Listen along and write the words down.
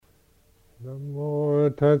Namo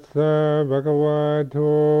tassa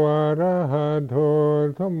bhagavato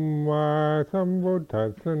arahato samma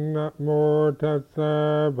sambuddhassa. Namo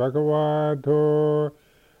tassa bhagavato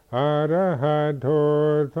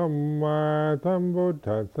arahato samma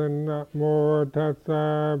sambuddhassa. Namo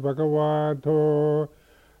tassa bhagavato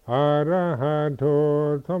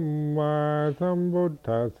arahato samma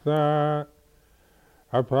sambuddhassa.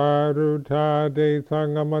 Aparuta de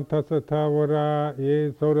sangamata satavara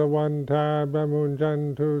ye sodavanta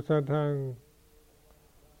bamunjantu satang.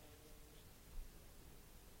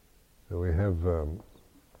 So we have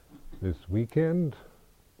this weekend,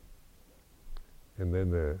 and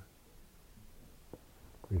then the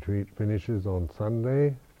retreat finishes on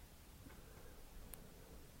Sunday.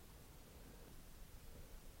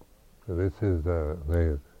 So this is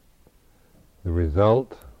the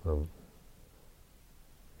result of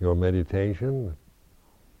your meditation.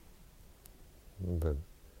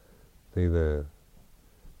 See the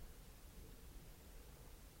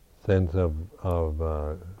sense of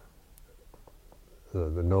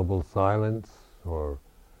the noble silence, or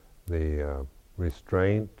the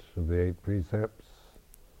restraint of the 8 precepts,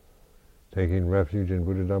 taking refuge in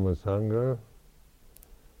Buddha Dhamma Sangha,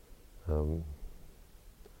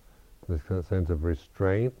 this kind of sense of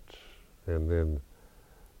restraint, and then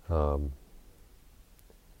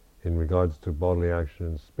in regards to bodily action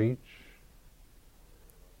and speech,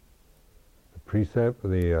 the precept,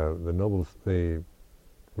 the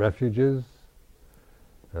refuges,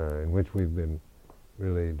 in which we've been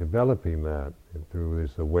really developing that through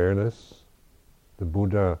this awareness. The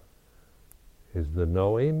Buddha is the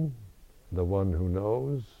knowing, the one who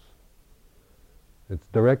knows. It's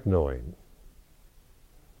direct knowing.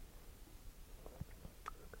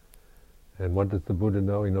 And what does the Buddha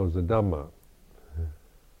know? He knows the Dhamma.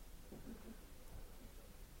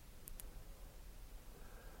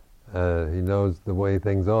 He knows the way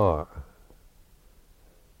things are.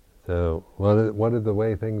 So, what are the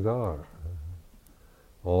way things are?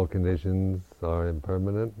 All conditions are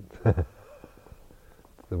impermanent. It's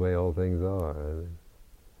the way all things are.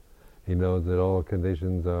 He knows that all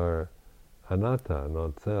conditions are anatta,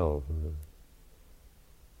 not self.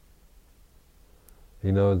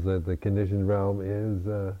 He knows that the conditioned realm is,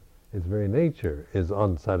 its very nature is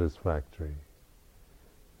unsatisfactory.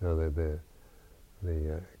 You know, that the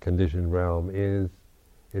conditioned realm is,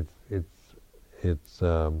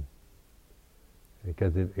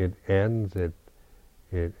 because it ends,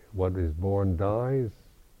 what is born dies,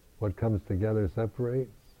 what comes together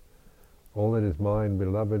separates. All that is mine,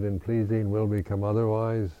 beloved and pleasing, will become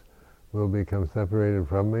otherwise, will become separated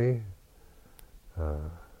from me.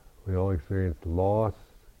 We all experience loss,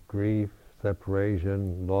 grief,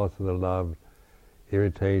 separation, loss of the loved,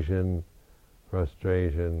 irritation,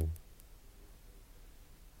 frustration,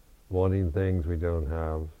 wanting things we don't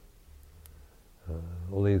have.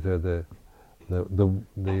 All these are this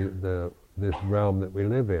realm that we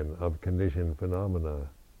live in of conditioned phenomena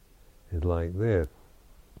is like this.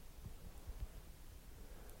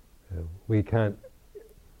 We can't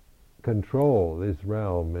control this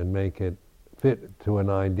realm and make it fit to an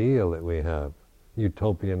ideal that we have,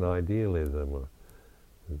 utopian idealism.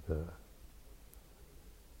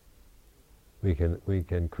 We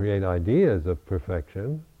can create ideas of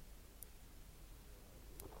perfection.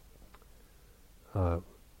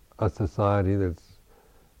 A society that's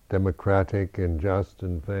democratic and just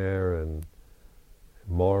and fair and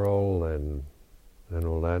moral and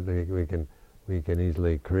all that, we can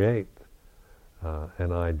easily create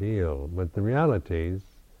an ideal. But the realities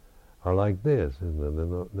are like this, isn't it?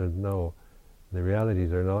 The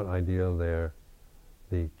realities are not ideal. They're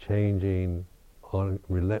the changing,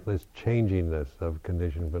 relentless changingness of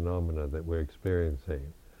conditioned phenomena that we're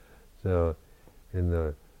experiencing. So, in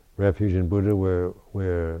the Refuge in Buddha,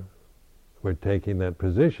 we're taking that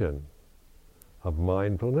position of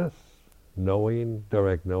mindfulness, knowing,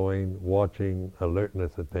 direct knowing, watching,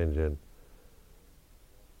 alertness, attention,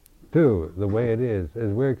 to the way it is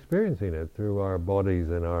as we're experiencing it through our bodies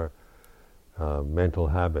and our mental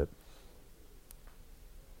habits.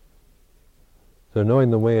 So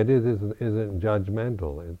knowing the way it is isn't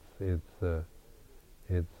judgmental. It's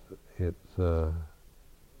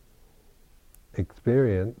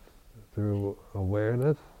experience through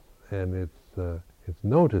awareness, and it's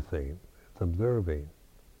noticing, it's observing.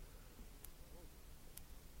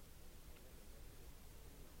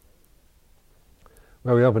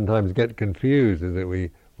 Where we oftentimes get confused is that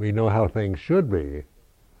we know how things should be.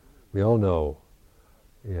 We all know,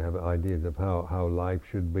 you have ideas of how life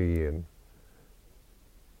should be, and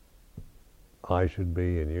I should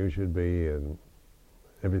be, and you should be, and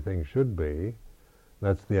everything should be.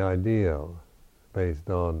 That's the ideal, based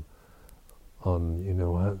on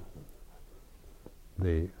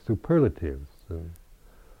the superlatives. And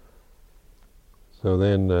so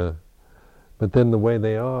then, but then the way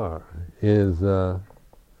they are is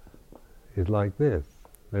like this.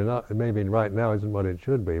 They're not. Maybe right now isn't what it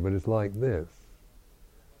should be, but it's like this.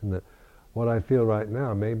 And what I feel right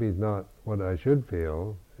now maybe is not what I should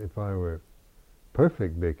feel if I were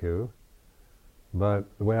perfect bhikkhu, but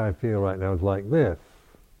the way I feel right now is like this.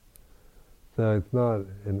 So it's not,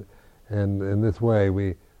 and in this way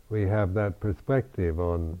we have that perspective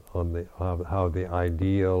on how the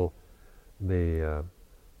ideal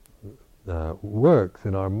works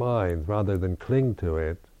in our minds, rather than cling to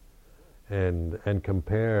it and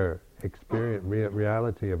compare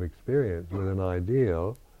reality of experience with an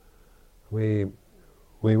ideal. We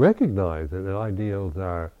recognize that the ideals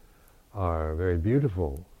are very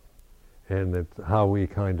beautiful, and it's how we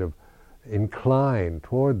kind of incline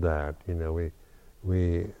toward that.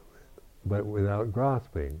 But without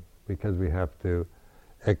grasping, because we have to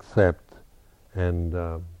accept and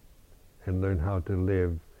learn how to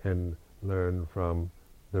live and learn from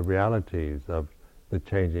the realities of the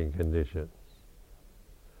changing conditions.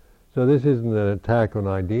 So this isn't an attack on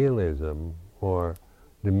idealism or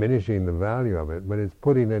diminishing the value of it, but it's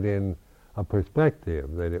putting it in a perspective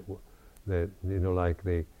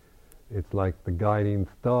it's like the guiding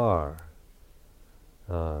star.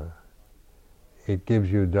 It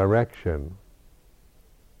gives you direction.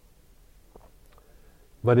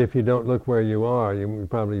 But if you don't look where you are, you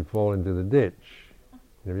probably fall into the ditch.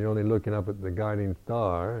 If you're only looking up at the guiding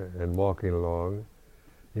star and walking along,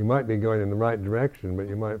 you might be going in the right direction, but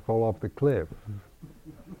you might fall off the cliff.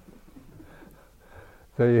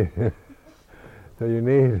 So you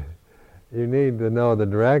need to know the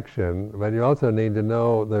direction, but you also need to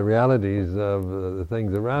know the realities of the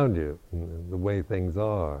things around you, the way things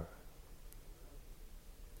are.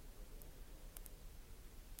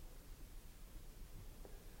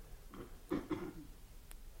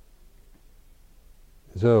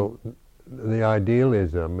 So the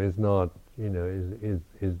idealism is not, is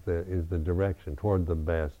the direction toward the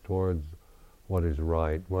best, towards what is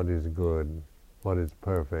right, what is good, what is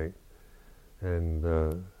perfect, and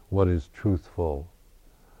what is truthful.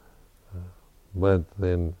 But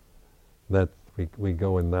then we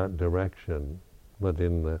go in that direction. But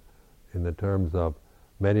in the terms of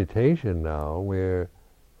meditation now, we're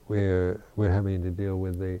having to deal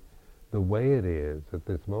with the way it is at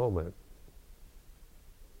this moment.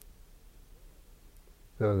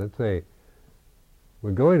 So let's say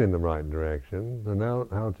we're going in the right direction. So now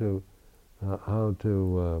how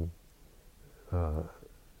to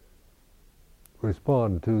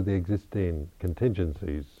respond to the existing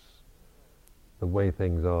contingencies, the way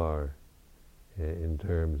things are in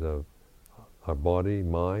terms of our body,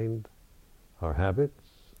 mind, our habits,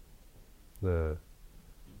 and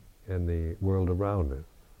the world around us,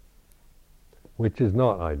 which is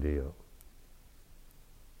not ideal,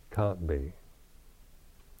 can't be.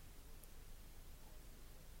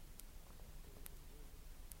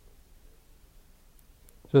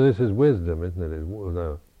 So this is wisdom, isn't it? It's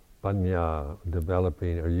the panya,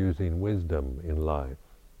 developing or using wisdom in life.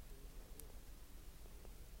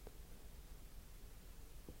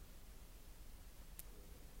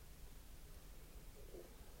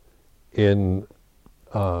 We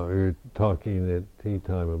were talking at tea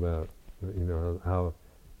time about, how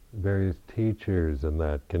various teachers and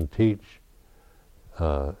that can teach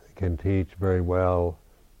very well,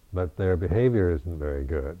 but their behavior isn't very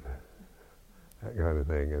good. That kind of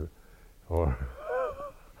thing, or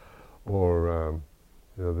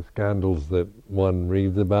the scandals that one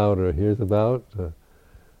reads about or hears about,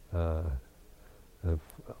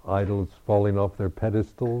 idols falling off their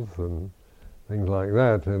pedestals and things like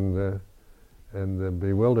that, and the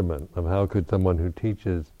bewilderment of how could someone who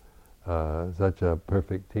teaches such a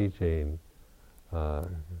perfect teaching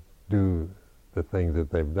do the things that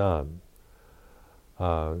they've done.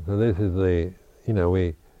 So this is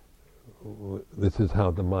this is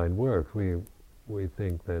how the mind works. We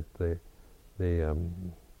think that that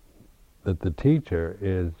the teacher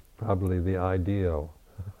is probably the ideal,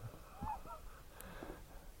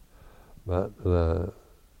 but the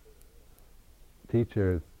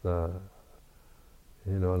teachers,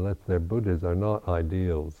 unless they're Buddhas, are not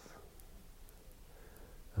ideals.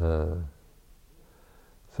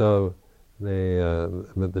 So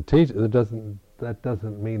but the teacher that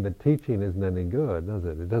doesn't mean the teaching isn't any good, does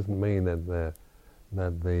it? It doesn't mean that the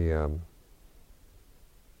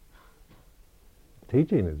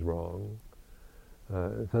teaching is wrong.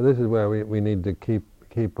 So this is where we need to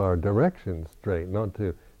keep our direction straight, not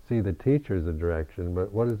to see the teacher as a direction,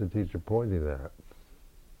 but what is the teacher pointing at?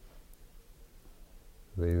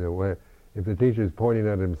 If the teacher is pointing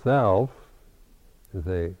at himself, to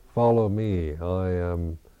say, "Follow me, I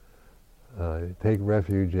am, take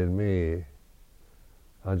refuge in me,"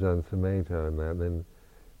 Ajahn Sumedho, and that,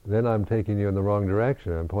 then I'm taking you in the wrong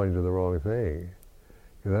direction. I'm pointing to the wrong thing,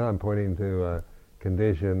 because then I'm pointing to a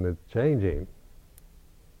condition that's changing.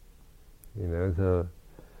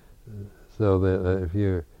 So that if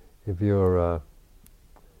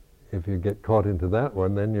you get caught into that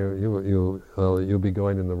one, then you'll be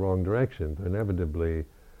going in the wrong direction. So inevitably,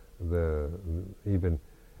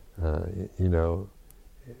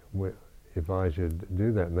 if I should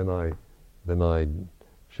do that, and then I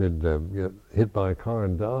should get hit by a car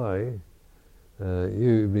and die,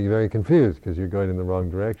 you'd be very confused because you're going in the wrong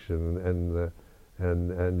direction,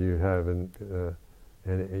 and you haven't.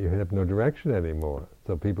 And you have no direction anymore.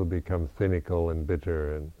 So people become cynical and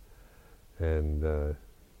bitter and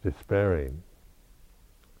despairing.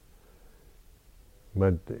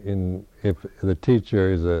 But if the teacher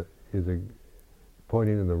is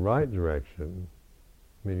pointing in the right direction,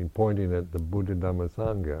 meaning pointing at the Buddha Dhamma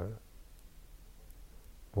Sangha,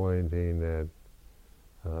 pointing at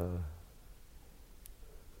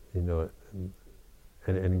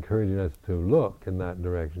and encouraging us to look in that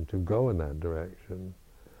direction, to go in that direction,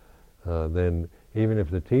 then even if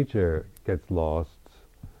the teacher gets lost,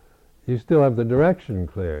 you still have the direction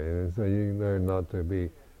clear. So you learn not to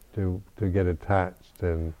get attached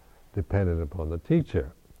and dependent upon the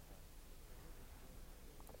teacher.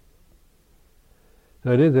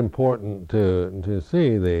 So it is important to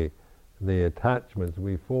see the attachments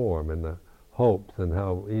we form and the hopes and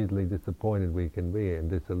how easily disappointed we can be and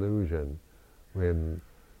disillusioned when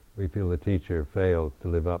we feel the teacher fails to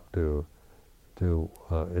live up to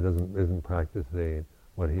isn't practicing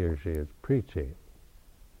what he or she is preaching.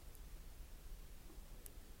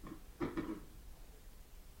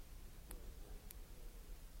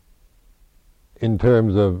 In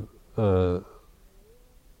terms of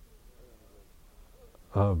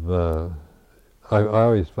I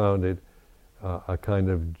always found it a kind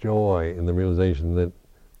of joy in the realization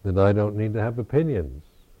that I don't need to have opinions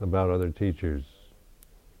about other teachers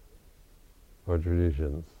or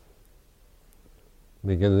traditions,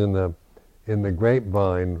 because in the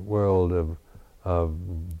grapevine world of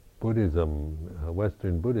Buddhism,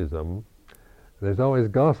 Western Buddhism, there's always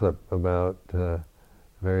gossip about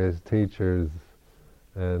various teachers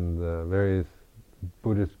and various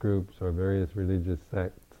Buddhist groups or various religious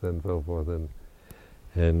sects and so forth,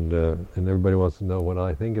 and everybody wants to know what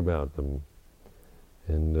I think about them,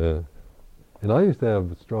 and I used to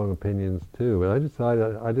have strong opinions too, and I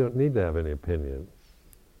decided I don't need to have any opinions.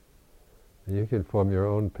 You can form your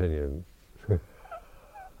own opinions.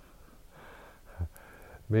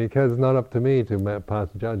 Because it's not up to me to pass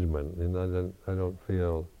judgment, and I don't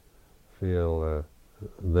feel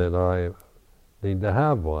that I need to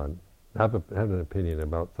have one, have an opinion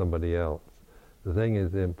about somebody else. The thing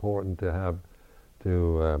is important to have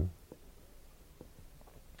to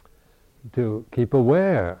keep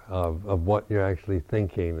aware of what you're actually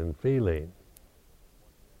thinking and feeling.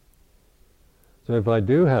 So if I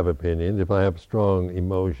do have opinions, if I have strong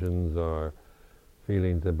emotions or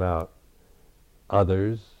feelings about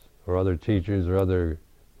others or other teachers or other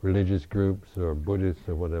religious groups or Buddhists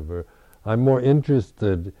or whatever, I'm more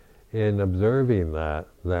interested in observing that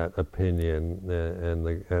opinion and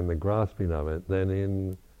the grasping of it than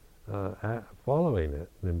in following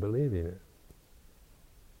it and believing it.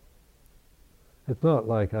 It's not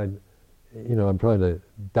like I'm trying to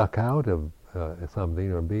duck out of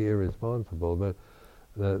something or be irresponsible, but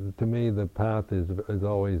to me the path is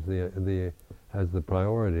always has the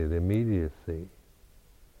priority, the immediacy.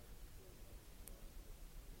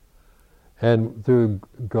 And through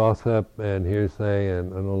gossip and hearsay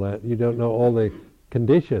and all that, you don't know all the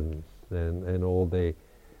conditions and all the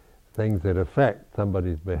things that affect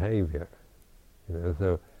somebody's behavior.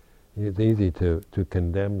 So it's easy to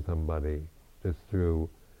condemn somebody just through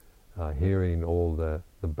hearing all the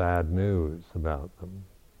bad news about them.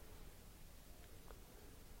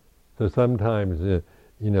 So sometimes,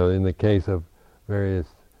 in the case of various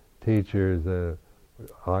teachers,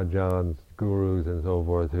 ajahns, gurus, and so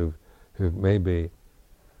forth, who've maybe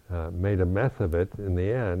made a mess of it in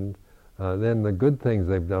the end, then the good things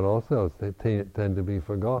they've done also tend to be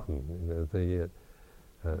forgotten.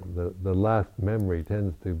 The last memory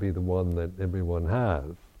tends to be the one that everyone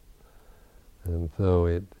has, and so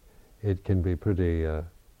it can be pretty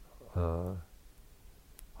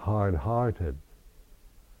hard-hearted,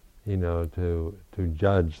 to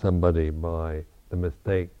judge somebody by the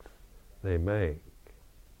mistakes they make.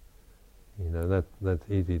 That's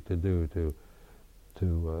easy to do, to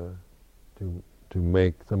to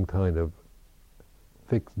make some kind of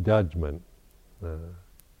fixed judgment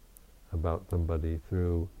about somebody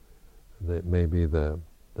through maybe the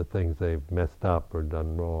things they've messed up or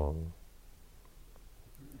done wrong.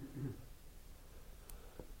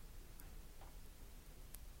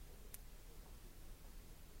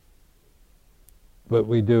 But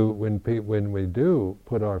we do, when we do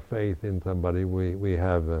put our faith in somebody, we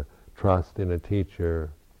have a trust in a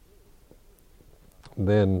teacher,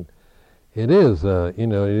 then it is, it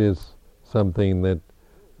is something that,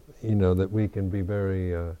 that we can be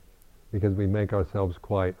very, because we make ourselves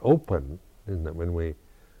quite open, isn't it? When we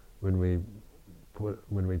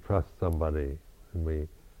trust somebody, and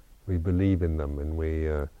we believe in them, and we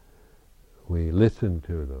listen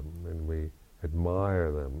to them, and we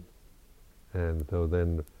admire them. And so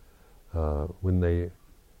then, when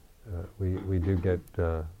we do get,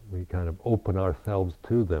 we kind of open ourselves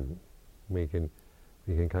to them. We can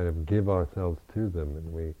kind of give ourselves to them,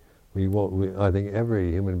 and I think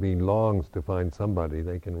every human being longs to find somebody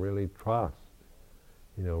they can really trust,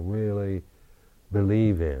 really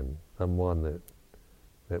believe in, someone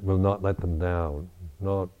that will not let them down,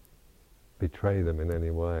 not betray them in any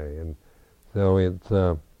way. And so it's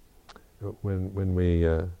when we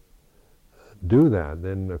do that,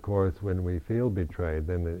 then of course when we feel betrayed,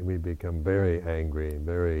 then we become very angry,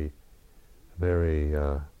 very, very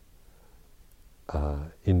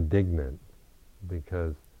indignant,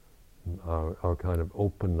 because our kind of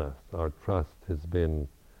openness, our trust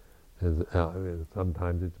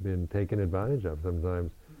sometimes it's been taken advantage of.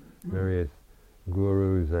 Sometimes various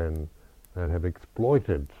gurus and that have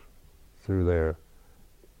exploited through their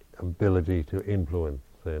ability to influence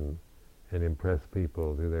and impress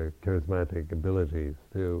people, through their charismatic abilities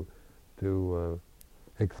to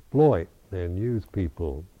exploit and use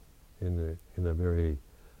people in a very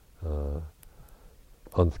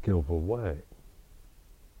unskillful way.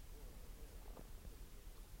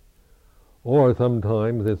 Or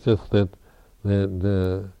sometimes it's just that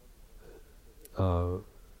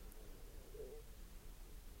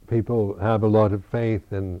people have a lot of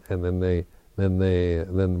faith, and then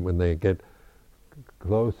when they get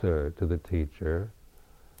closer to the teacher,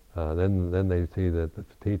 then they see that the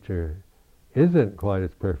teacher isn't quite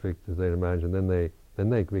as perfect as they'd imagined. Then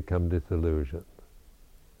they become disillusioned.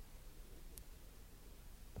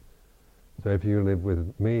 So if you live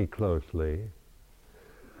with me closely,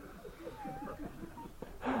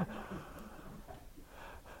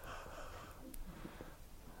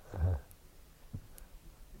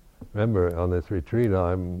 remember, on this retreat,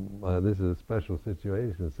 this is a special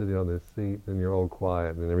situation, sitting on this seat, and you're all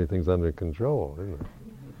quiet, and everything's under control, isn't it?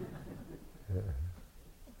 Yeah.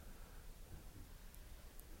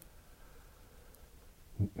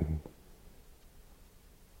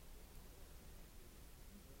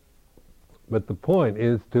 But the point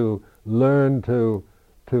is to learn to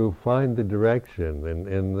find the direction,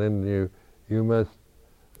 and then you must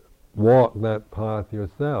walk that path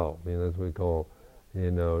yourself, as we call,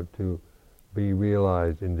 to be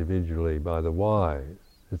realized individually by the wise.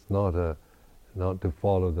 It's not to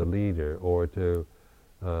follow the leader, or to,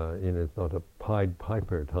 it's not a Pied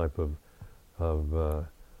Piper type of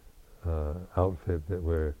outfit that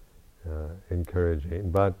we're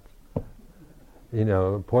encouraging, but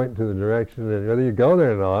point to the direction, and whether you go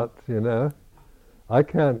there or not, I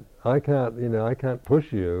can't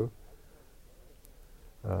push you.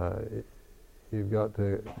 You've got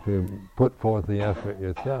to put forth the effort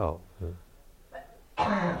yourself,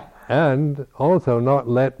 and also not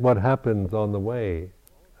let what happens on the way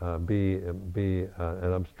be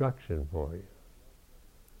an obstruction for you.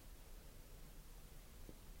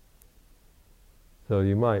 So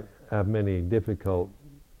you might have many difficult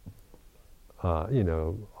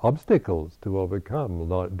obstacles to overcome, a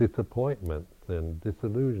lot of disappointments and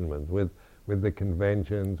disillusionments with the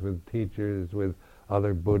conventions, with teachers, with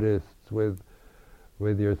other Buddhists, with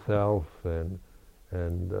yourself, and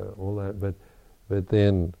all that. But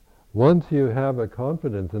then once you have a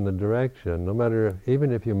confidence in the direction, no matter,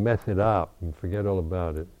 even if you mess it up and forget all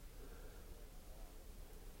about it,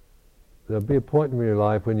 there'll be a point in your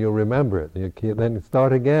life when you'll remember it. Then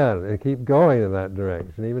start again and keep going in that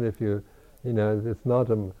direction, even if it's not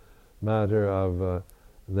a matter of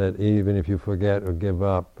that even if you forget or give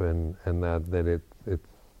up and that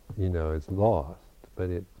it's lost, but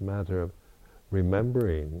it's a matter of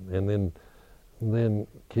remembering, and then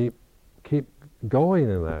keep going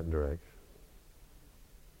in that direction.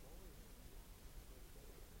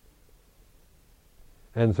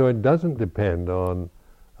 And so it doesn't depend on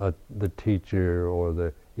the teacher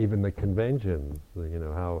or even the conventions,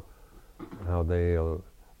 how they'll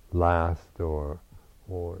last or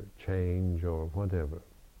change or whatever.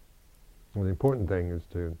 Well, the important thing is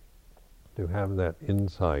to have that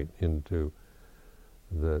insight into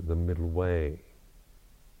the middle way.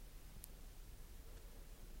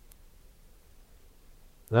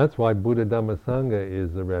 That's why Buddha Dhamma Sangha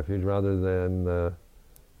is the refuge rather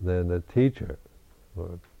than a teacher.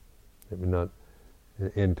 Or maybe not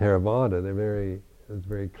in Theravada. It's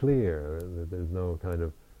very clear that there's no kind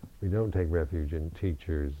of, we don't take refuge in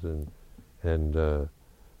teachers and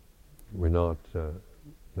we're not.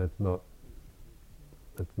 That's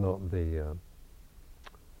not the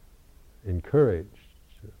encouraged,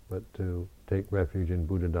 but to take refuge in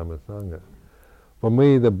Buddha Dhamma Sangha. For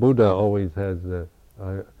me, the Buddha always has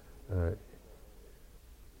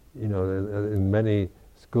in many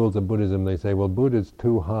schools of Buddhism they say, well, Buddha's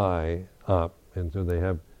too high up, and so they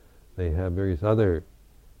have various other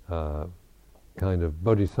kind of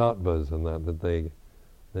bodhisattvas and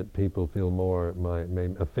that people feel more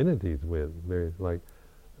affinities with, various like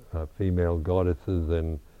female goddesses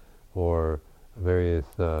or various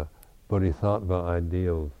bodhisattva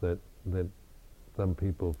ideals that some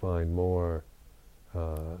people find more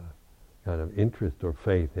kind of interest or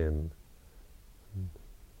faith in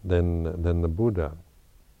than the Buddha.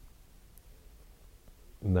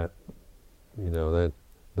 And that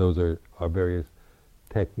those are various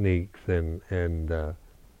techniques and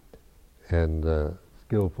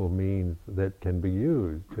skillful means that can be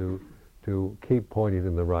used to keep pointing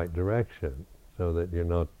in the right direction, so that you're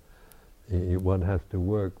not. One has to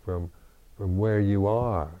work from where you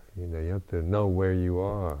are. You have to know where you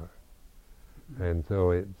are, and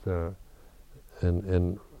so it's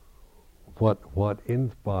and what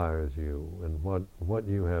inspires you and what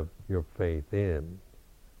you have your faith in.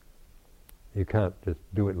 You can't just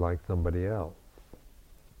do it like somebody else.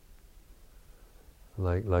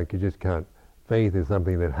 Like you just can't. Faith is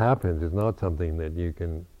something that happens. It's not something that you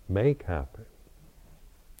can make happen.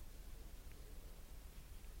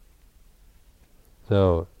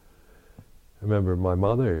 So, I remember my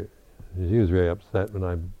mother. She was very upset when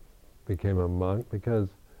I became a monk because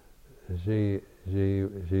she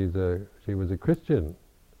was a Christian,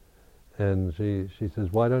 and she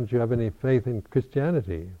says, "Why don't you have any faith in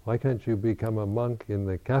Christianity? Why can't you become a monk in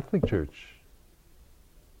the Catholic Church?"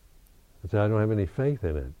 I said, "I don't have any faith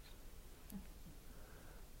in it."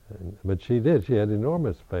 But she did. She had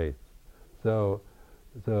enormous faith. So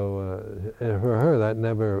for her that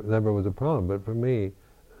never was a problem. But for me,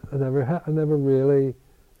 nothing ever really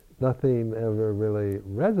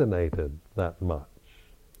resonated that much.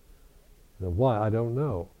 Why? I don't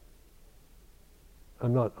know.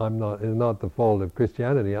 It's not the fault of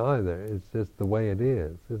Christianity either. It's just the way it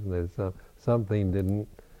is, isn't it?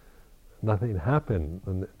 Nothing happened,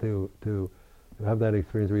 and to have that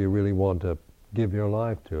experience where you really want to give your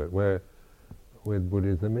life to it. Where with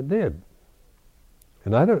Buddhism it did,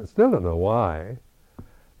 and I still don't know why,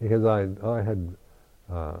 because I had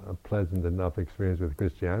a pleasant enough experience with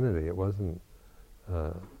Christianity. It wasn't,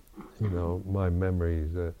 my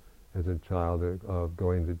memories as a child of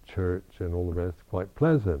going to church and all the rest quite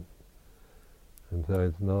pleasant, and so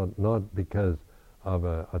it's not because of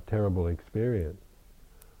a terrible experience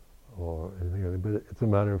or anything like that, but it's a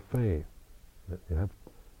matter of faith. That you have,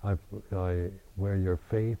 where your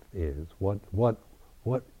faith is, what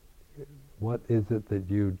is it that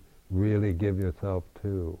you really give yourself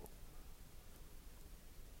to?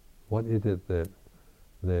 What is it that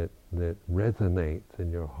resonates in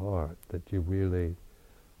your heart, that you really,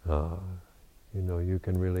 you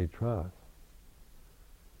can really trust?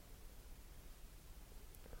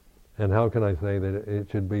 And how can I say that it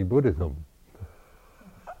should be Buddhism?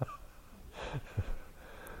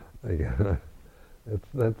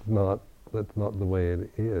 That's not the way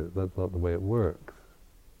it is. That's not the way it works.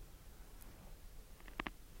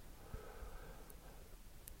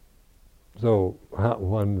 So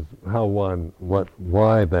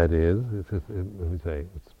why that is? It's just, we say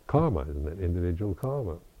it's karma, isn't it? Individual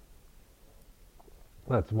karma.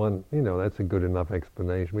 That's one. That's a good enough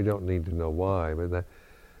explanation. We don't need to know why, but that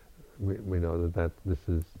we know that this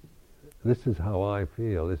is how I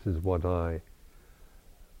feel. This is what I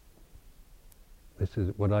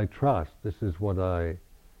trust. This is what I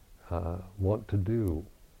want to do.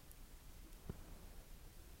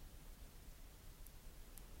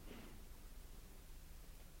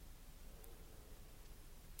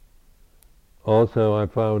 Also, I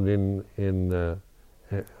found I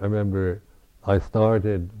remember I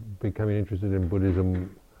started becoming interested in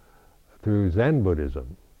Buddhism through Zen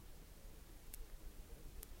Buddhism.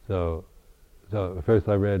 So first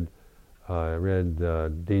I read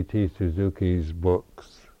D.T. Suzuki's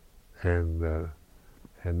books and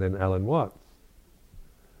then Alan Watts'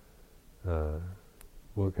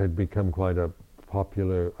 book had become quite a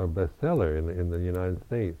popular bestseller in the United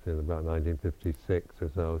States in about 1956 or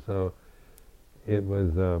so. So it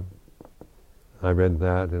was. I read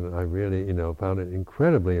that, and I really, found it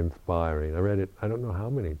incredibly inspiring. I read it, I don't know how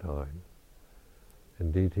many times,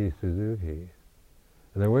 and D.T. Suzuki.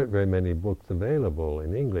 And there weren't very many books available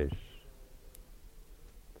in English.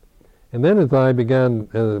 And then as I began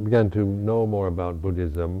to know more about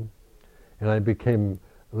Buddhism, and I became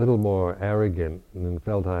a little more arrogant and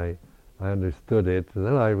felt I understood it, and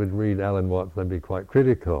then I would read Alan Watts, I'd be quite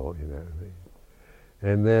critical,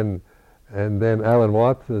 And then Alan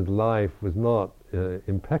Watts's life was not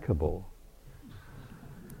impeccable.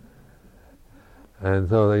 And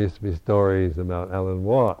so there used to be stories about Alan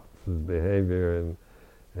Watts' behavior,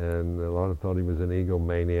 and a lot of thought he was an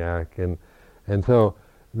egomaniac, and so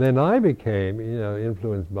then I became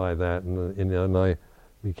influenced by that, and I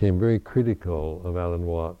became very critical of Alan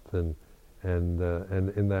Watts, and in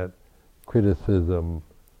that criticism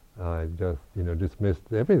I just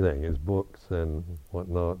dismissed everything, his books and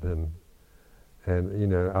whatnot, and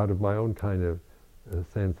out of my own kind of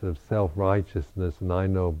sense of self-righteousness, and I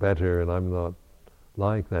know better, and I'm not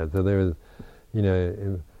like that. So there is,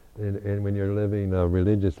 and when you're living a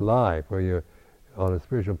religious life, or you're on a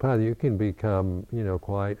spiritual path, you can become,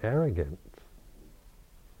 quite arrogant,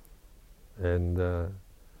 and a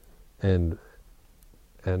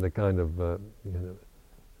kind of,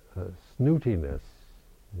 snootiness.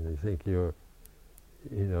 You think you're,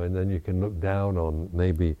 and then you can look down on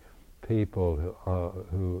maybe people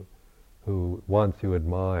who once you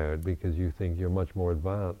admired because you think you're much more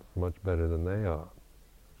advanced, much better than they are.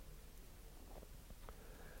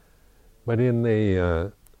 But in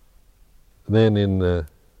the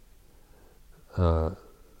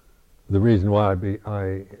reason why I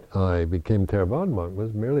became Theravada monk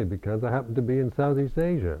was merely because I happened to be in Southeast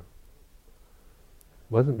Asia. It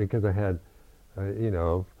wasn't because I had,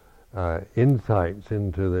 insights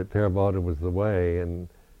into that Theravada was the way and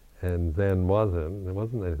Zen wasn't. It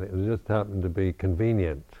wasn't anything. It just happened to be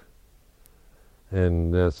convenient.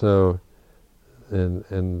 And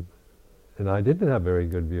and I didn't have a very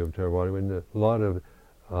good view of Theravada. When a lot of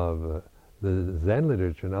the Zen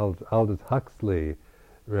literature and Aldous Huxley,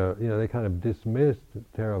 they kind of dismissed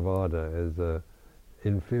Theravada as a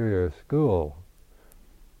inferior school.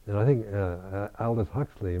 And I think Aldous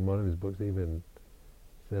Huxley, in one of his books, even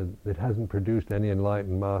said it hasn't produced any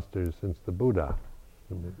enlightened masters since the Buddha.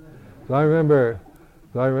 So I remember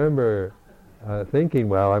thinking,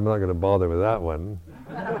 well, I'm not going to bother with that one.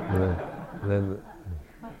 And then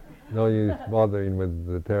no use bothering with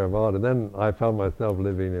the Theravada. Then I found myself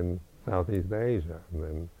living in Southeast Asia,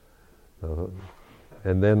 and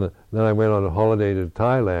then I went on a holiday to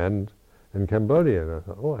Thailand and Cambodia, and I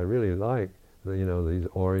thought, oh, I really like these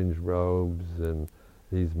orange robes and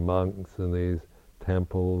these monks and these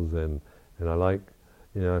temples, and I like,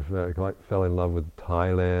 I quite fell in love with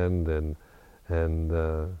Thailand, and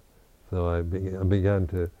so I began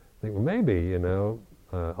to think, well, maybe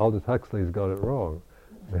Aldous Huxley's got it wrong.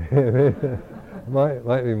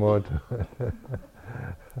 might be more to it.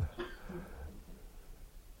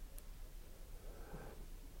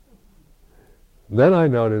 Then I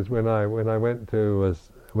noticed when I went to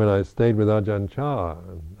when I stayed with Ajahn Chah,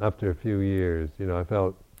 after a few years, I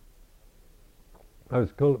was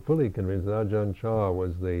fully convinced that Ajahn Chah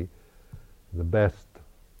was the best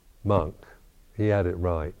monk. He had it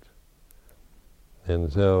right, and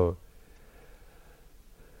so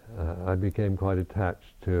I became quite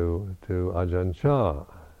attached to Ajahn Chah,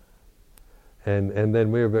 and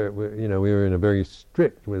then we were in a very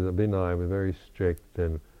strict with Abhinaya, we were very strict,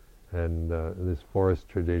 and this forest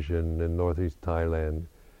tradition in northeast Thailand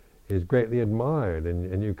is greatly admired,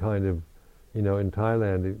 and you kind of, in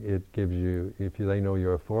Thailand it gives you, if they know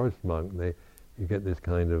you're a forest monk, you get this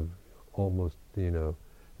kind of almost,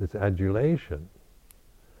 this adulation,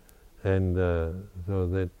 and so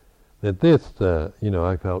that this,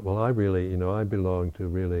 I felt, well, I really, I belong to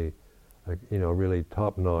really, really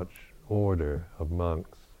top-notch order of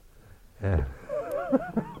monks, and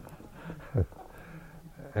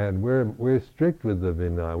and we're strict with the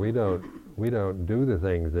Vinaya. We don't do the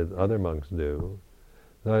things that other monks do.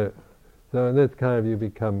 So in this kind of, you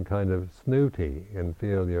become kind of snooty and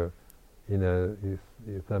feel you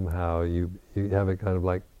somehow you have a kind of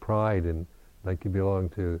like pride and like you belong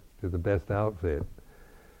to the best outfit.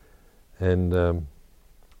 And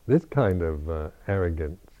this kind of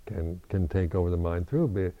arrogance can take over the mind through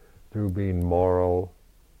being moral,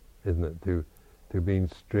 isn't it? To being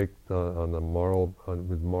strict on the moral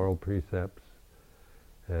with moral precepts,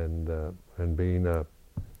 and being a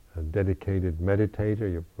dedicated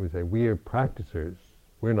meditator. We say we are practicers.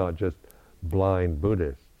 We're not just blind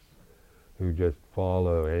Buddhists who just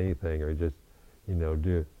follow anything or just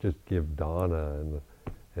just give dana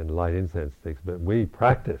and light incense sticks, but we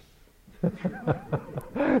practice.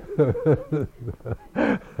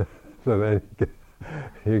 So then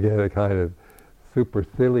you get a kind of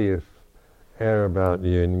supercilious air about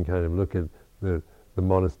you, and you kind of look at the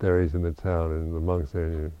monasteries in the town and the monks there,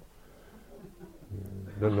 and you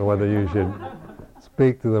don't know whether you should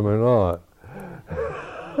speak to them or not.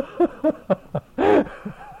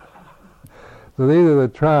 So these are the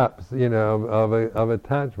traps, of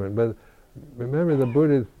attachment. But remember, the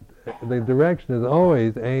direction is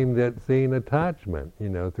always aimed at seeing attachment,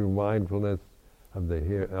 through mindfulness of the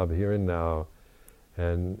here and now,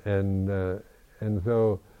 and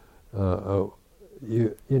so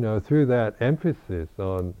through that emphasis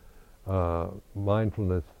on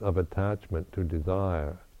mindfulness of attachment to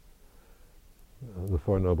desire, the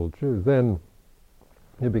Four Noble Truths, then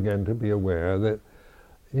you begin to be aware that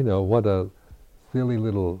what a silly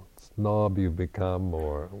little snob you've become,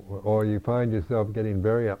 or you find yourself getting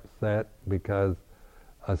very upset because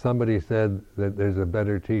somebody said that there's a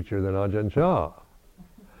better teacher than Ajahn Chah.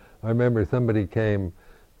 I remember somebody came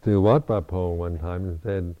to Wat Pah Po one time and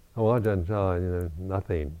said, "Oh, Ajahn Chah,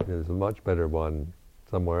 nothing. There's a much better one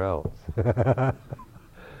somewhere else."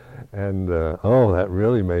 And that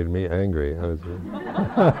really made me angry.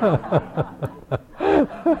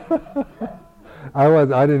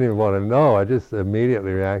 I didn't even want to know. I just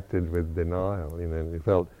immediately reacted with denial.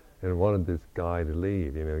 I wanted this guy to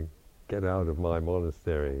leave. Get out of my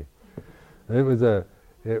monastery. And it was an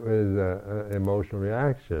emotional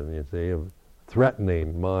reaction, you see, of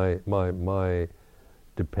threatening my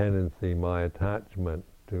dependency, my attachment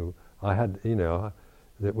to. I had,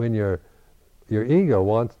 that when your ego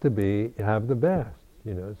wants to have the best,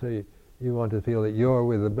 so you want to feel that you're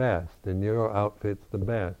with the best and your outfit's the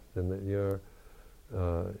best and that you're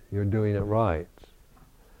doing it right.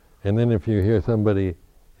 And then if you hear somebody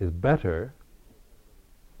is better,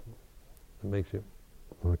 it makes you,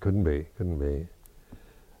 well, it couldn't be.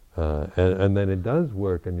 And then it does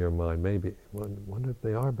work in your mind, maybe, wonder if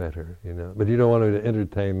they are better, But you don't want to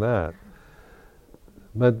entertain that.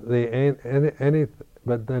 But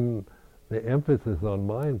but then the emphasis on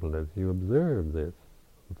mindfulness, you observe the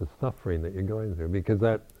suffering that you're going through, because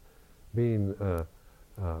that being,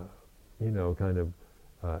 kind of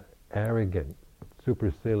arrogant,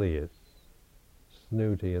 supercilious,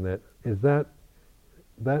 snooty, and that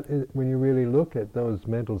is when you really look at those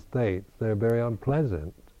mental states, they're very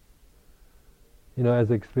unpleasant.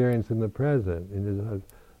 As experienced in the present,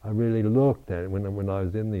 I really looked at it when I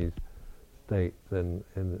was in these states, and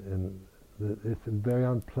it's a very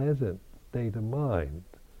unpleasant state of mind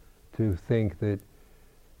to think that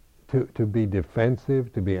to be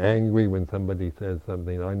defensive, to be angry when somebody says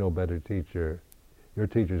something, I know better teacher, your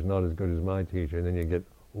teacher's not as good as my teacher, and then you get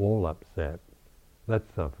all upset.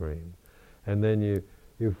 That's suffering. And then you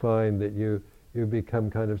find that you become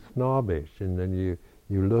kind of snobbish, and then you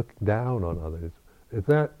look down on others. Is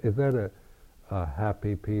that a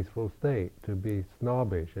happy, peaceful state, to be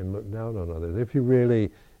snobbish and look down on others? If you really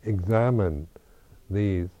examine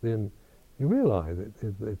these, then you realize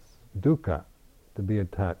it's dukkha to be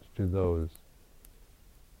attached to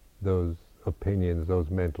those opinions, those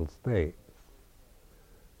mental states.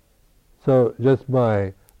 So just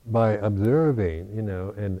by observing,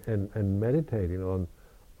 and meditating on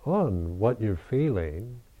what you're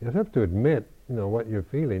feeling, you have to admit, what you're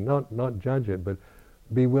feeling, not judge it, but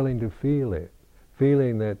be willing to feel it,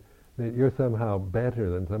 feeling that you're somehow better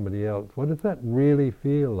than somebody else. What does that really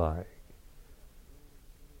feel like?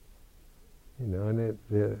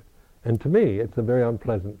 And to me, it's a very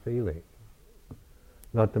unpleasant feeling.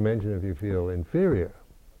 Not to mention if you feel inferior.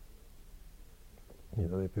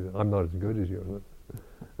 If I'm not as good as you.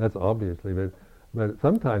 That's obviously, but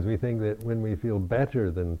sometimes we think that when we feel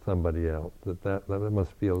better than somebody else, that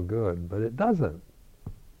must feel good, but it doesn't.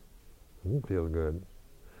 It doesn't feel good.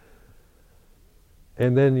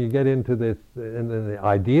 And then you get into this, and then the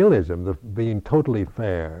idealism, the being totally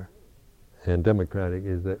fair and democratic,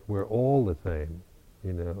 is that we're all the same.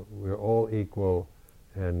 We're all equal,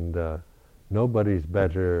 and nobody's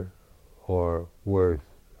better or worse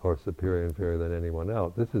or superior, inferior than anyone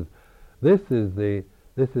else. This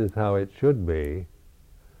is how it should be.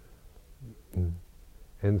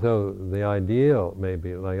 And so the ideal,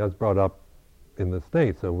 maybe, like I was brought up in the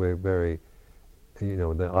States, so we're very,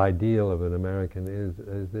 the ideal of an American is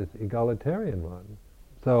this egalitarian one.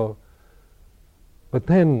 So, but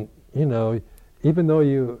then, even though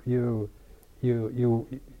you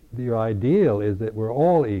your ideal is that we're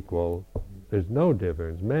all equal. There's no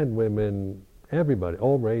difference. Men, women, everybody,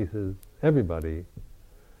 all races, everybody.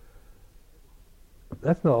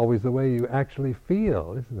 That's not always the way you actually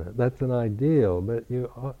feel, isn't it? That's an ideal, but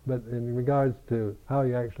but in regards to how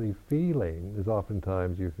you're actually feeling, is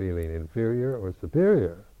oftentimes you're feeling inferior or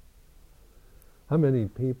superior. How many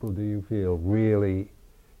people do you feel really,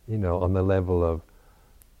 on the level of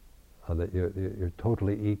that you're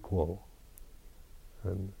totally equal?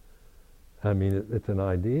 And I mean, it's an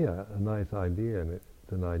idea, a nice idea, and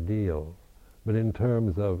it's an ideal. But in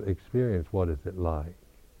terms of experience, what is it like?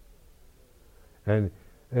 And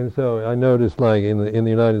so I noticed, like in the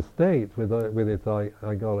United States, with its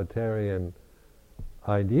egalitarian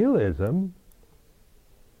idealism,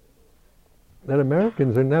 that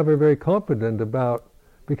Americans are never very confident about,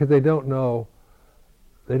 because they don't know,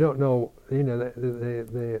 they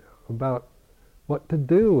about what to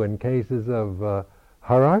do in cases of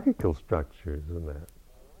hierarchical structures and that.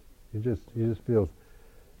 You just feel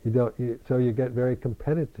so you get very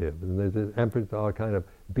competitive, and there's this emphasis to kind of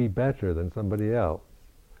be better than somebody else,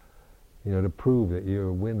 to prove that you're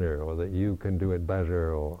a winner or that you can do it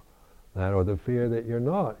better, or that, or the fear that you're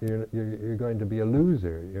not, you're going to be a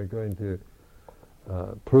loser, you're going to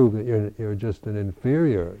prove that you're just an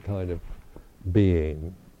inferior kind of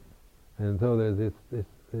being, and so there's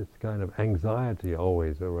this kind of anxiety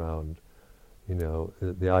always around,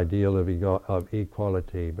 the ideal of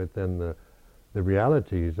equality, but then the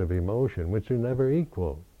realities of emotion, which are never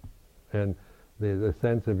equal, and the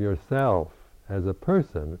sense of yourself as a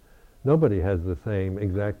person. Nobody has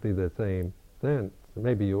exactly the same sense.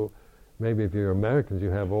 Maybe if you're Americans, you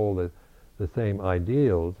have all the same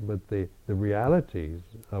ideals, but the realities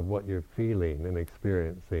of what you're feeling and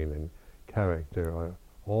experiencing and character are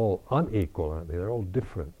all unequal, aren't they? They're all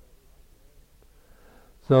different.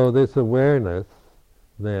 So this awareness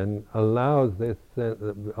then allows us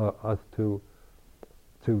to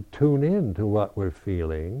tune in to what we're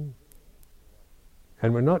feeling,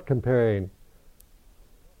 and we're not comparing.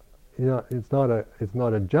 It's not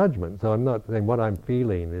a judgment. So I'm not saying what I'm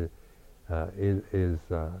feeling is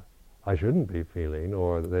I shouldn't be feeling,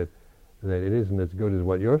 or that it isn't as good as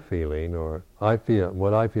what you're feeling, or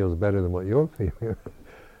what I feel is better than what you're feeling.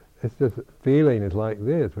 It's just feeling is like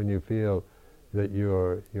this. When you feel that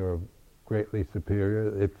you're greatly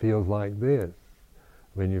superior, it feels like this.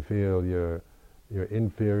 When you feel you're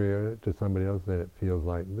inferior to somebody else, then it feels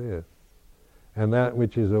like this. And that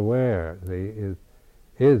which is aware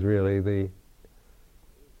is really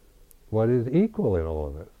what is equal in all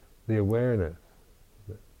of us, the awareness.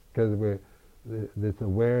 Because this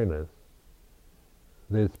awareness,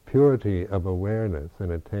 this purity of awareness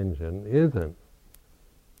and attention isn't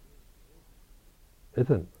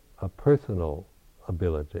a personal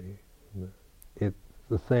ability. It's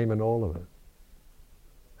the same in all of us.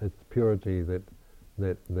 It's purity that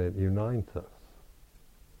unites us,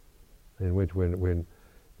 in which when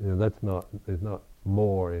there's not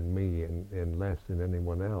more in me and less in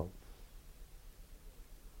anyone else.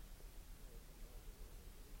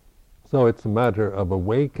 So it's a matter of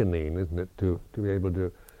awakening, isn't it, to be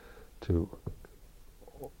able to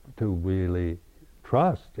really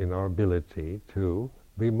trust in our ability to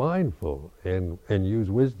be mindful and use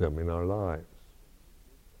wisdom in our lives.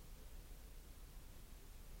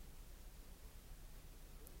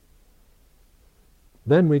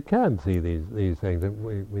 Then we can see these things. That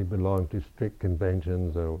we belong to strict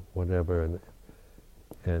conventions or whatever,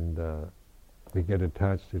 and we get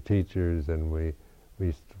attached to teachers, and we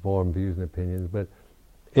form views and opinions. But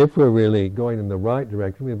if we're really going in the right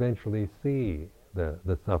direction, we eventually see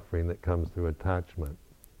the suffering that comes through attachment.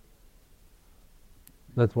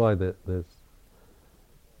 That's why this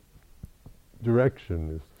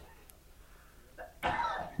direction is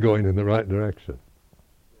going in the right direction.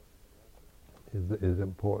 Is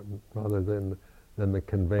important rather than the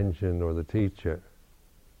convention or the teacher.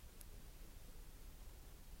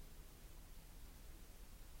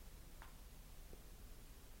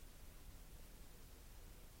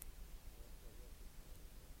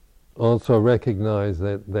 Also recognize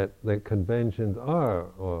that conventions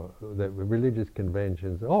or that religious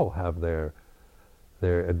conventions all have their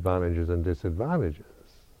advantages and disadvantages.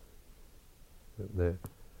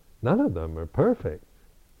 None of them are perfect.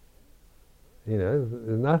 There's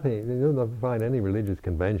nothing. You don't find any religious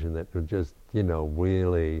convention that would just,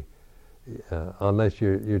 really, unless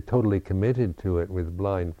you're totally committed to it with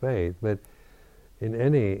blind faith. But in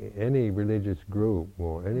any religious group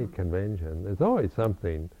or any convention, there's always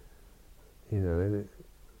something,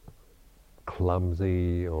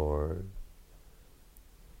 clumsy, or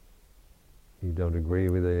you don't agree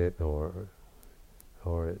with it, or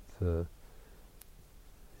or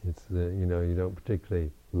it's you don't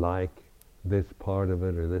particularly like this part of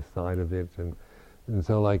it or this side of it, and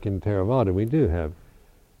so like in Theravada we do have,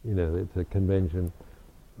 it's a convention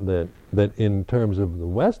that in terms of the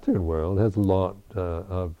Western world has a lot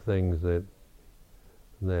of things that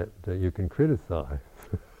you can criticize.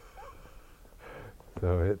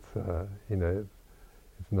 So it's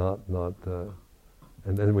it's not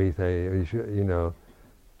and then we say you should,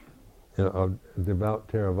 a devout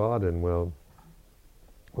Theravadan will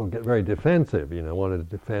get very defensive, wanted to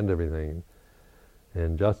defend everything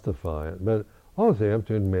and justify it. But also you have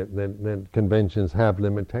to admit that conventions have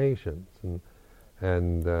limitations,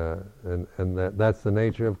 and that's the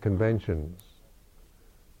nature of conventions.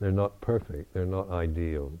 They're not perfect. They're not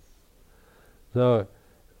ideals. So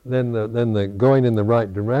then the going in the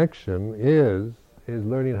right direction is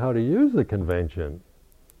learning how to use the convention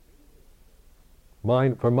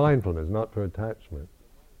for mindfulness, not for attachment.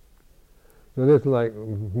 So this is like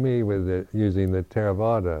me with using the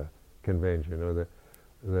Theravada convention or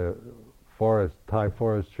the Thai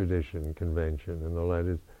forest tradition convention and all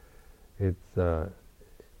that.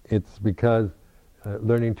 It's because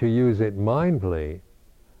learning to use it mindfully,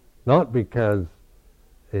 not because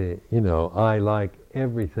I like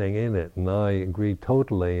everything in it and I agree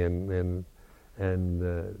totally and think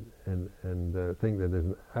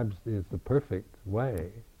that it's the perfect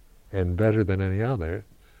way and better than any other.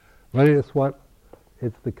 But it's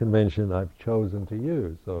the convention I've chosen to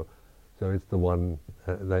use. So it's the one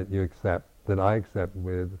that you accept, that I accept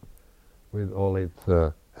with all its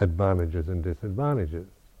advantages and disadvantages.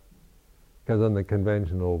 Because in the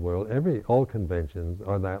conventional world, all conventions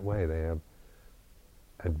are that way. They have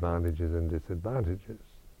advantages and disadvantages.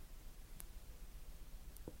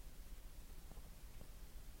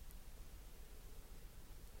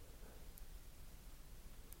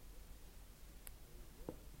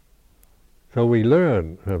 So we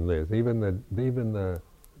learn from this, even the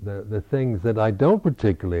things that I don't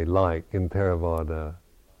particularly like in Theravada,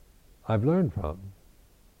 I've learned from.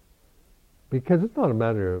 Because it's not a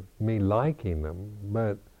matter of me liking them,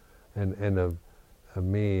 but and of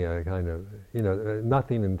me kind of,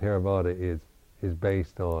 nothing in Theravada is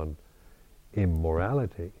based on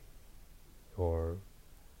immorality or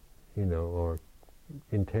or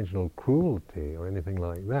intentional cruelty or anything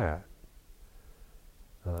like that.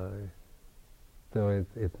 So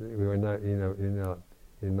we're not, you're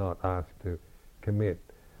not asked to commit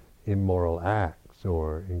immoral acts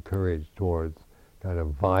or encouraged towards kind of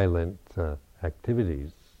violent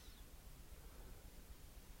activities.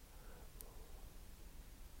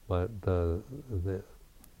 But the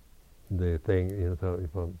thing,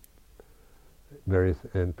 so various,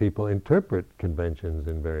 and people interpret conventions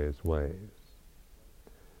in various ways.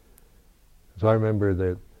 So I remember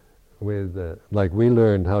that like we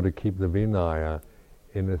learned how to keep the Vinaya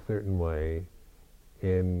in a certain way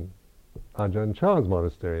in Ajahn Chah's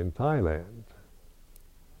monastery in Thailand.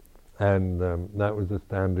 And that was the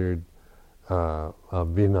standard of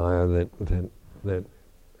Vinaya that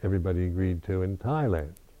everybody agreed to in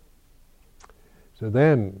Thailand. So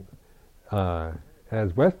then,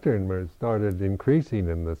 as Westerners started increasing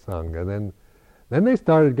in the Sangha, then they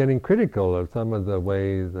started getting critical of some of the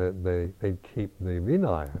ways that they keep the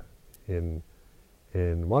Vinaya in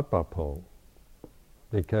Wat Pah Pong,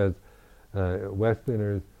 because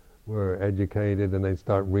Westerners were educated and they'd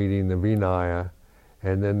start reading the Vinaya,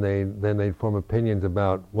 and then they'd form opinions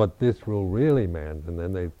about what this rule really meant, and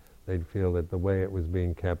then they'd feel that the way it was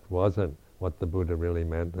being kept wasn't what the Buddha really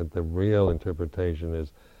meant, that the real interpretation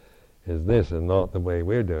is this and not the way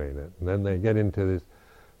we're doing it. And then they get into this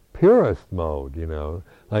purist mode,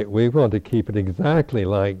 like we want to keep it exactly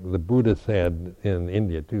like the Buddha said in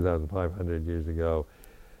India 2,500 years ago,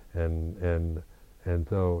 and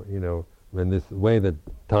so when this way that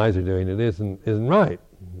Thais are doing it isn't right.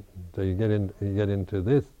 So you get into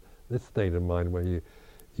this state of mind where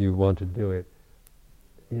you want to do it,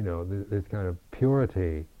 this kind of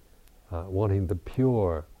purity, wanting the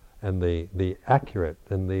pure and the accurate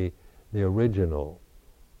and the original.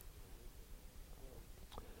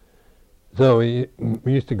 So we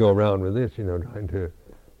used to go around with this, trying to.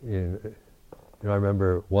 I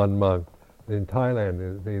remember one monk in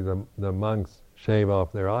Thailand. The monks shave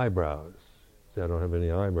off their eyebrows. So I don't have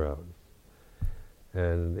any eyebrows.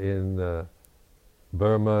 And in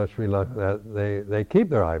Burma, Sri Lanka, they keep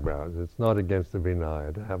their eyebrows. It's not against the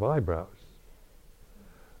Vinaya to have eyebrows.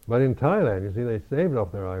 But in Thailand, you see, they shaved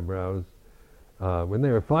off their eyebrows when they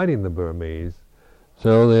were fighting the Burmese,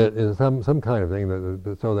 so that is some kind of thing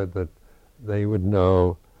so that they would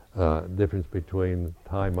know difference between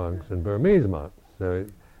Thai monks and Burmese monks. So,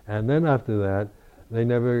 and then after that, They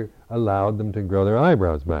never allowed them to grow their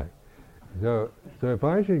eyebrows back. So if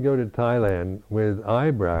I should go to Thailand with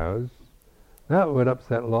eyebrows, that would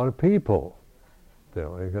upset a lot of people,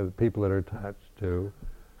 still, because people that are attached to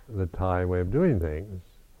the Thai way of doing things.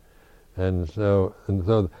 And so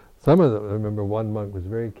some of them, I remember one monk was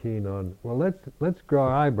very keen on, well, let's grow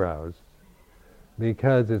our eyebrows,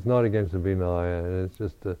 because it's not against the Vinaya, and it's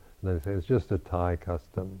just it's just a Thai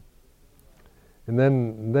custom. And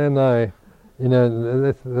then I,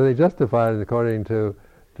 they justified it according to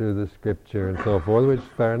the scripture and so forth, which is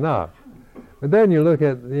fair enough. But then you look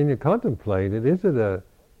at and you contemplate it. Is it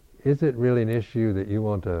really an issue that you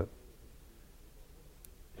want to?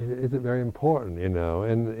 Is it very important?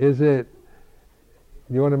 And is it?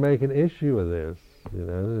 You want to make an issue of this?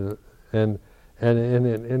 And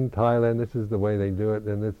in Thailand, this is the way they do it,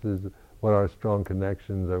 and this is what our strong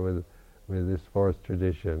connections are with this forest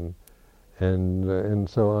tradition. And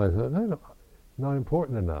so I thought, no, not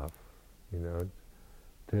important enough,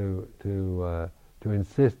 to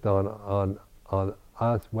insist on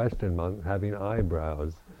us Western monks having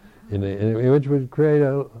eyebrows, which would create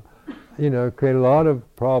a lot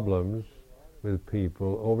of problems with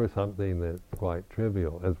people over something that's quite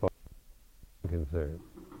trivial as far as I'm concerned.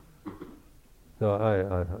 So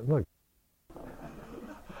I look.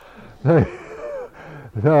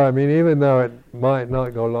 So I mean, even though it might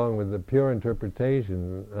not go along with the pure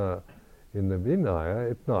interpretation in the Vinaya,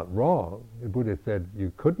 it's not wrong. The Buddha said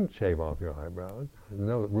you couldn't shave off your eyebrows. There's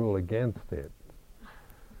no rule against it.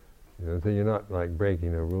 So you're not like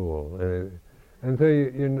breaking a rule, and so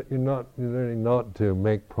you're learning not to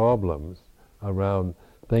make problems around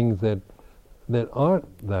things that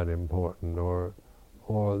aren't that important, or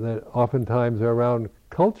that oftentimes are around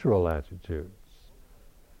cultural attitudes.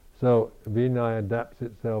 So Vinaya adapts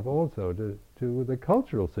itself also to the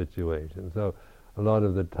cultural situation. So a lot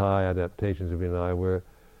of the Thai adaptations of Vinaya were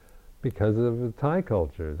because of the Thai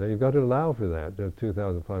culture. So you've got to allow for that.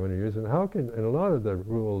 2,500 years, and a lot of the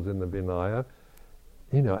rules in the Vinaya,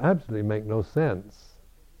 absolutely make no sense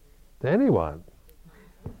to anyone,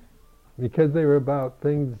 because they were about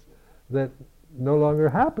things that no longer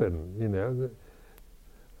happen.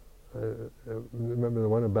 Remember the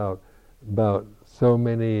one about so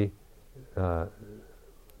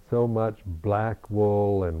much black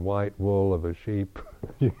wool and white wool of a sheep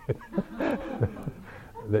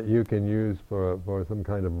that you can use for some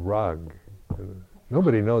kind of rug.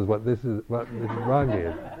 Nobody knows what this rug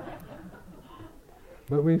is.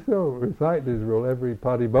 But we still recite this rule every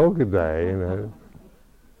Patiboka day,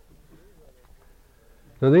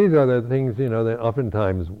 So these are the things, that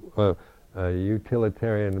oftentimes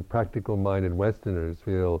utilitarian, practical-minded Westerners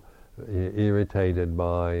feel irritated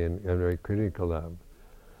by and very critical of.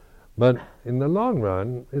 But in the long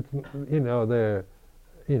run, it's they're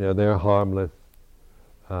harmless,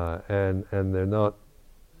 and they're not,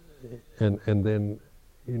 and then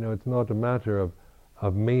it's not a matter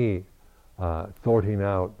of me sorting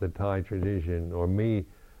out the Thai tradition, or me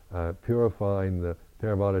purifying the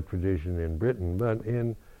Theravada tradition in Britain, but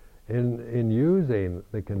in using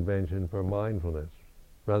the convention for mindfulness,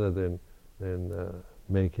 rather than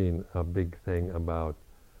making a big thing about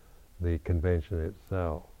the convention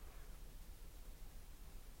itself.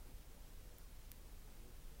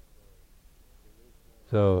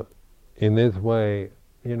 So in this way,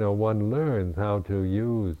 one learns how to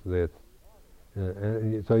use this.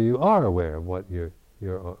 So you are aware of what you're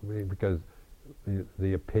because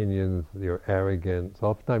the opinions, your arrogance,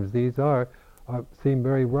 oftentimes these seem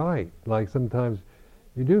very right. Like sometimes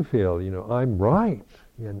you do feel, I'm right,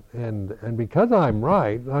 and because I'm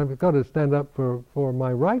right, I've got to stand up for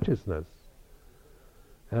my righteousness.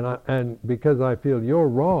 And because I feel you're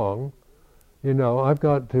wrong, I've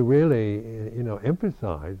got to really,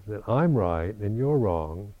 emphasize that I'm right and you're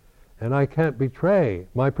wrong, and I can't betray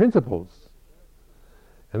my principles.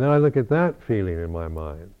 And then I look at that feeling in my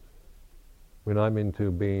mind when I'm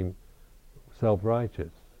into being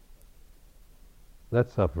self-righteous.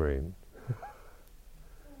 That's suffering.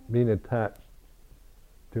 Being attached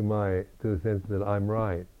to the sense that I'm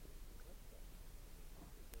right.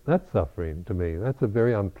 That's suffering to me. That's a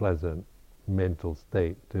very unpleasant mental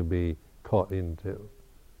state to be caught into.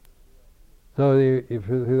 So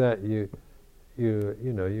through that you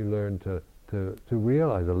learn to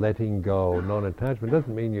realize a letting go, non-attachment.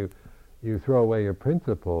 Doesn't mean you throw away your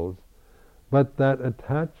principles, but that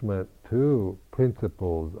attachment to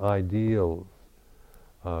principles, ideals,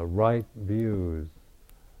 right views,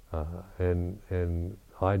 and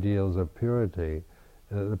ideals of purity.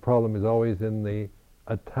 The problem is always in the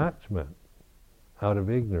attachment out of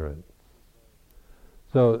ignorance.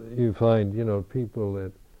 So you find,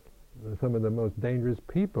 people some of the most dangerous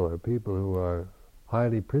people are people who are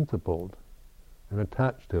highly principled and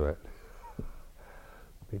attached to it,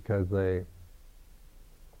 because they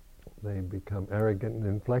become arrogant and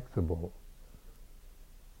inflexible,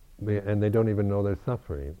 and they don't even know they're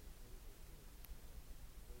suffering.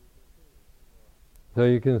 So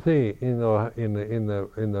you can see, in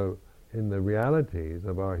the realities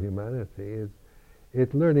of our humanity,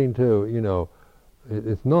 it's learning to,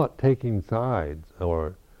 it's not taking sides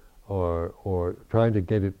or trying to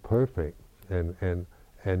get it perfect and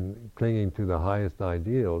clinging to the highest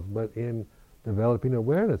ideals, but in developing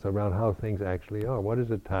awareness around how things actually are. What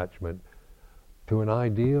is attachment to an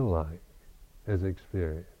ideal like as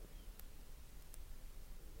experience?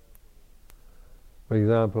 For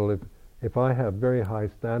example, if I have very high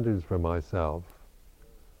standards for myself,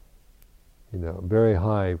 very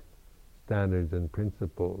high standards and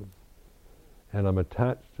principles, and I'm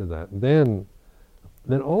attached to that, then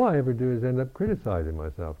all I ever do is end up criticizing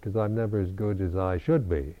myself, because I'm never as good as I should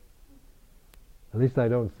be. At least I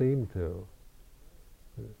don't seem to.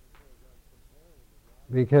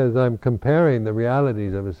 Because I'm comparing the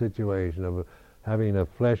realities of a situation of having a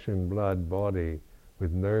flesh and blood body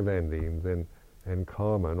with nerve endings and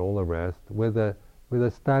karma and all the rest with a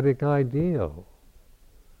static ideal,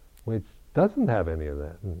 which doesn't have any of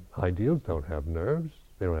that. And ideals don't have nerves,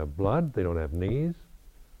 they don't have blood, they don't have knees.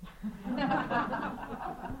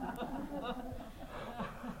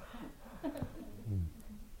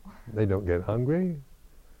 They don't get hungry.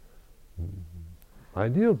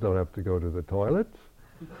 Ideals don't have to go to the toilets.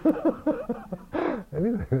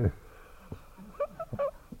 Anyway.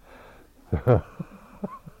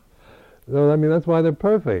 So I mean, that's why they're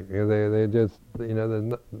perfect. They just, they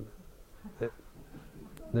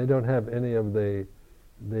don't have any of the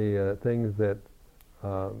things that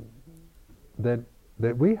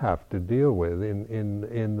we have to deal with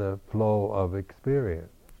in the flow of experience.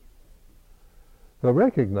 So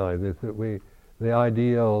recognize this, that the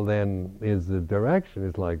ideal then is the direction,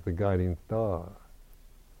 is like the guiding star,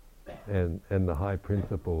 and the high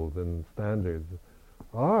principles and standards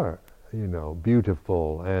are,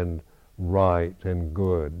 beautiful and right and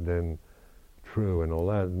good and true and all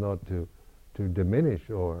that, not to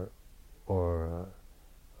diminish or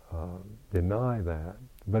deny that,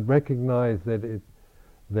 but recognize that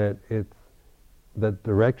that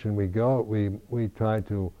direction we go, we try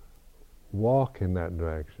to walk in that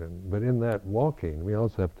direction, but in that walking we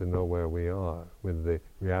also have to know where we are with the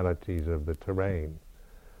realities of the terrain,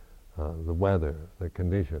 the weather, the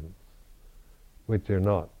conditions, which are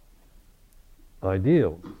not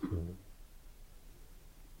ideals.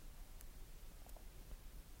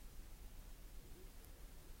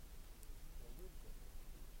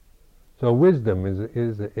 So wisdom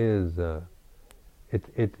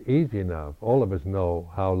it's easy enough. All of us know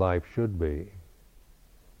how life should be,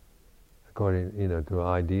 according to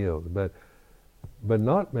ideals, but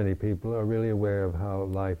not many people are really aware of how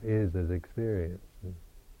life is as experienced,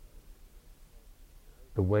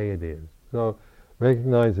 the way it is. So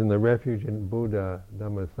recognizing the refuge in Buddha,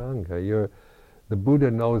 Dhamma, Sangha, the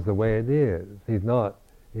Buddha knows the way it is. He's not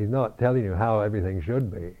telling you how everything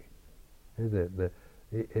should be, is it?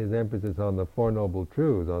 His emphasis on the Four Noble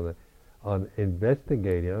Truths, on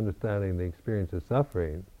investigating, understanding the experience of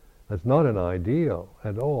suffering. That's not an ideal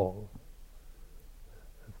at all.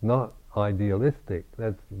 It's not idealistic.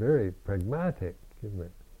 That's very pragmatic, isn't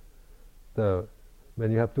it? So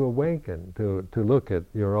then you have to awaken to look at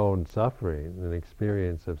your own suffering and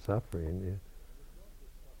experience of suffering. Yeah.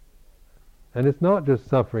 And it's not just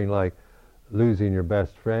suffering like losing your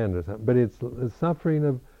best friend or something, but it's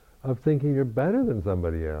suffering of thinking you're better than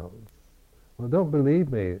somebody else. Well, don't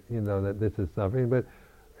believe me, that this is suffering, but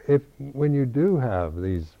when you do have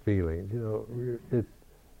these feelings, it's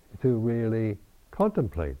to really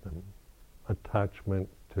contemplate them. Attachment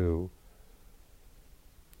to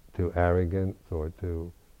arrogance or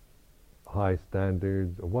to high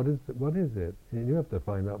standards. What is it? And you have to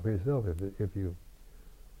find out for yourself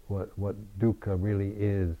what dukkha really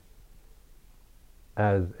is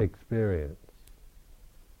as experience,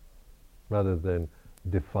 rather than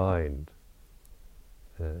defined,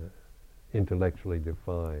 intellectually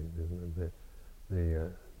defined. Isn't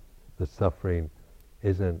it? The suffering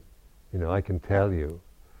isn't, I can tell you,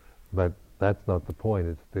 but that's not the point.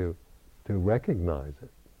 It's to recognize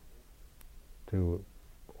it, to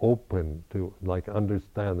open, to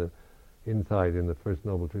understand the insight in the First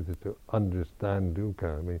Noble Truth is to understand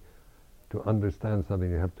dukkha. I mean, to understand something,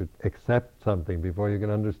 you have to accept something before you can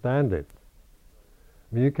understand it.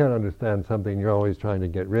 I mean, you can't understand something you're always trying to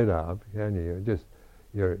get rid of, can you?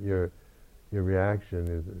 You're your reaction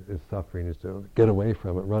is suffering, is to get away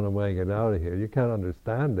from it, run away, get out of here. You can't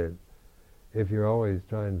understand it if you're always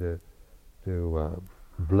trying to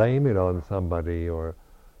blame it on somebody or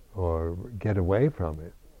get away from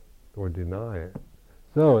it or deny it.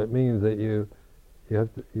 So it means that you have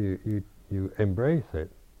to, you embrace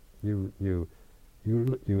it. You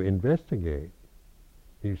investigate.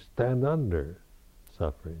 You stand under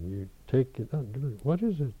suffering. You take it up. What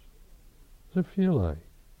is it? What does it feel like?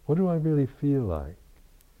 What do I really feel like?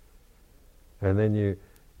 And then you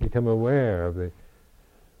become aware of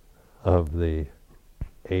the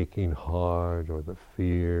aching heart, or the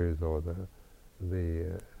fears, or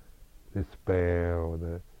the despair, or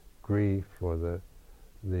the grief, or the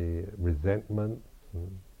resentment,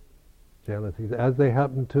 and jealousies, as they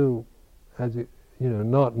happen to, as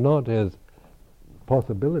not as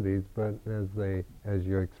possibilities, but as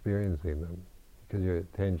you're experiencing them, because your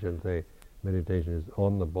attention, say, meditation is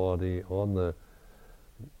on the body, on the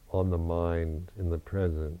mind, in the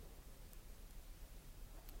present.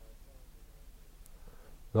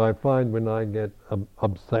 So I find when I get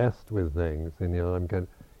obsessed with things, and I'm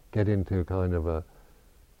get into kind of a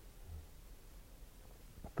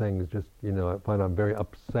things, just I find I'm very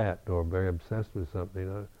upset or very obsessed with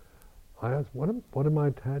something. I ask, what am I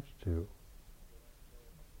attached to?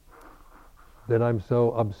 That I'm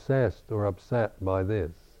so obsessed or upset by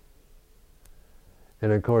this.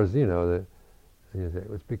 And of course, you say,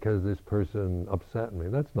 it's because this person upset me.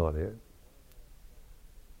 That's not it.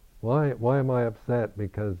 Why am I upset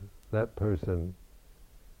because that person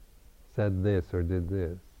said this or did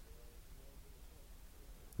this?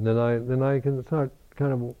 And then I can start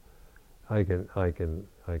kind of, I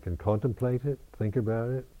can contemplate it, think about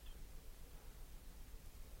it,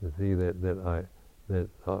 to see that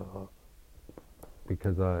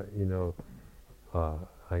because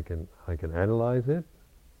I can analyze it,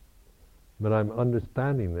 but I'm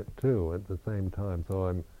understanding it too at the same time.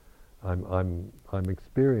 So I'm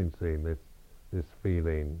experiencing this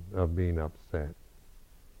feeling of being upset,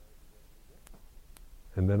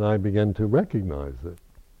 and then I begin to recognize it,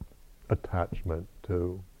 attachment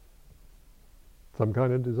to some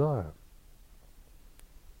kind of desire.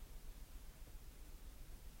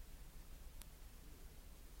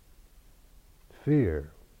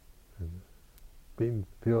 Fear, and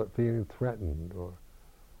feeling threatened, or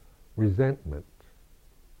resentment.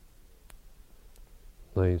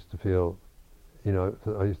 I used to feel,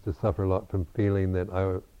 I used to suffer a lot from feeling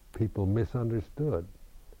that people misunderstood.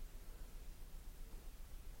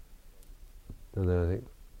 And then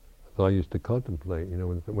I used to contemplate,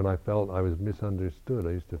 when I felt I was misunderstood,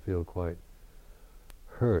 I used to feel quite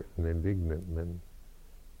hurt and indignant, and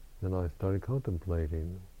then I started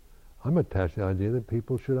contemplating. I'm attached to the idea that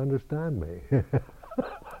people should understand me.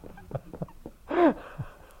 I'm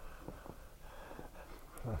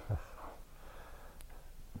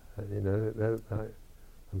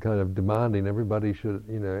kind of demanding everybody should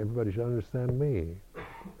understand me.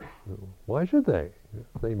 Why should they?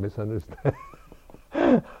 They misunderstand.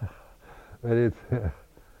 But it's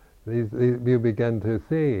you begin to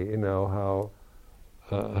see,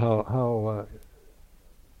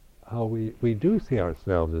 how we do see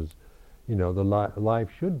ourselves as, life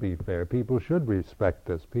should be fair. People should respect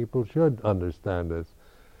us. People should understand us.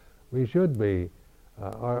 We should be,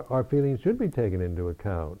 our feelings should be taken into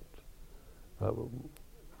account.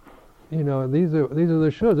 These are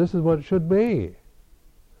the shoulds. This is what it should be.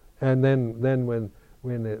 And then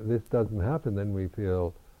when this doesn't happen, then we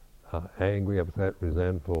feel angry, upset,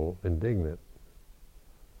 resentful, indignant.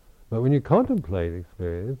 But when you contemplate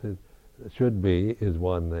experience, it should be is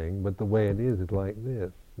one thing, but the way it is like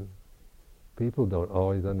this. People don't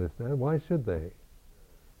always understand. Why should they?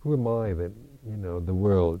 Who am I that, the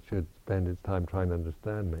world should spend its time trying to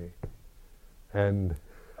understand me? And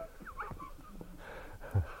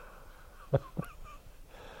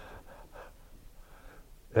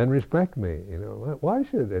and respect me, Why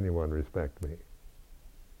should anyone respect me?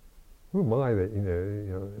 Who am I that,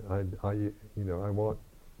 I want,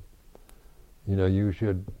 you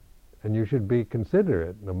should be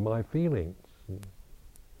considerate of my feelings.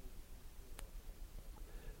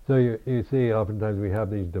 So you see, oftentimes we have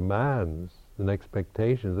these demands and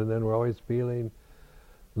expectations, and then we're always feeling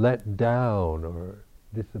let down or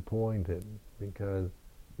disappointed because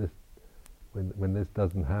when this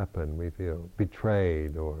doesn't happen, we feel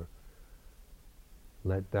betrayed or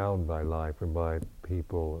let down by life or by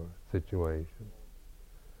people or situations.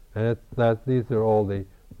 And these are all the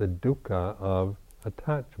dukkha of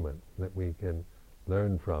attachment that we can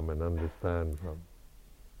learn from and understand from.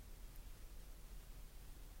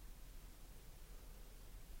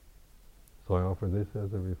 So I offer this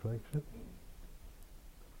as a reflection.